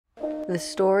The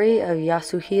story of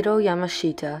Yasuhiro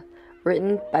Yamashita,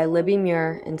 written by Libby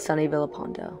Muir and Sunny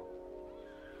Villalpando.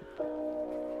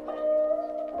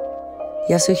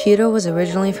 Yasuhiro was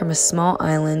originally from a small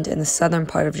island in the southern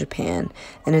part of Japan,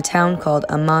 in a town called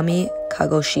Amami,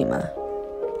 Kagoshima.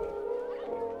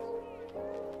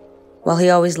 While he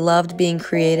always loved being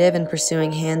creative and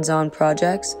pursuing hands-on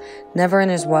projects, never in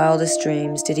his wildest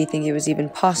dreams did he think it was even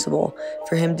possible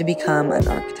for him to become an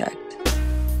architect.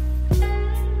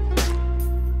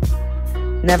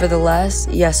 Nevertheless,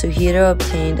 Yasuhiro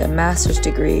obtained a master's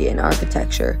degree in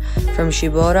architecture from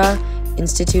Shibora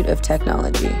Institute of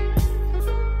Technology.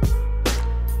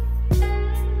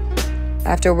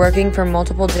 After working for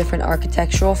multiple different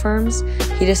architectural firms,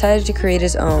 he decided to create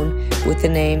his own with the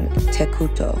name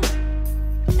Tekuto.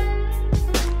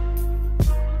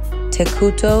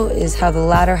 Tekuto is how the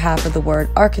latter half of the word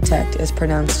architect is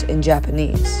pronounced in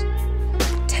Japanese.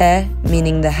 Te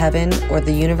meaning the heaven or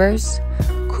the universe,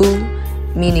 ku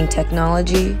meaning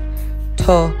technology,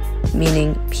 to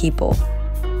meaning people.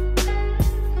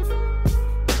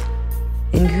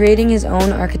 In creating his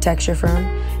own architecture firm,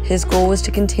 his goal was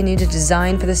to continue to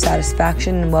design for the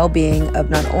satisfaction and well-being of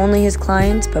not only his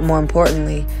clients, but more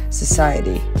importantly,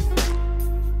 society.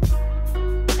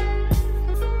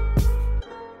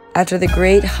 After the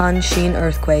Great Hanshin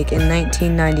earthquake in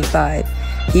 1995,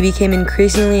 he became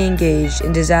increasingly engaged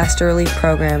in disaster relief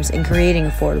programs and creating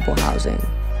affordable housing.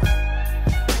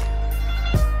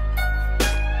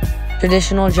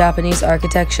 Traditional Japanese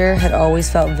architecture had always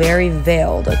felt very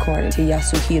veiled, according to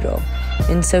Yasuhiro,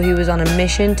 and so he was on a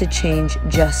mission to change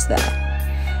just that.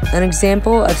 An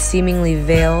example of seemingly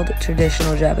veiled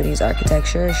traditional Japanese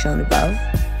architecture is shown above.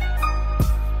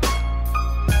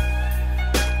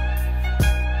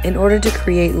 In order to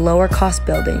create lower-cost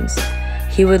buildings,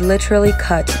 he would literally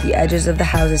cut the edges of the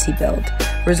houses he built,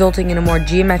 resulting in a more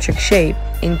geometric shape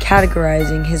and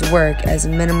categorizing his work as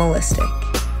minimalistic.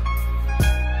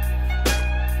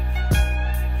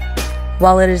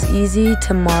 While it is easy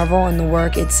to marvel in the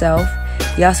work itself,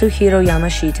 Yasuhiro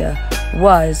Yamashita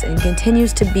was and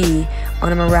continues to be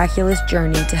on a miraculous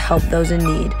journey to help those in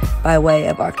need by way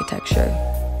of architecture.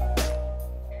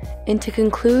 And to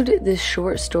conclude this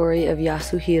short story of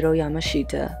Yasuhiro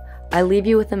Yamashita, I leave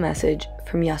you with a message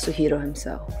from Yasuhiro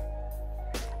himself.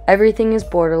 Everything is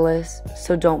borderless,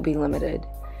 so don't be limited.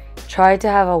 Try to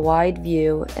have a wide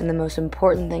view, and the most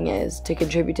important thing is to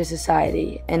contribute to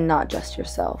society and not just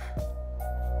yourself.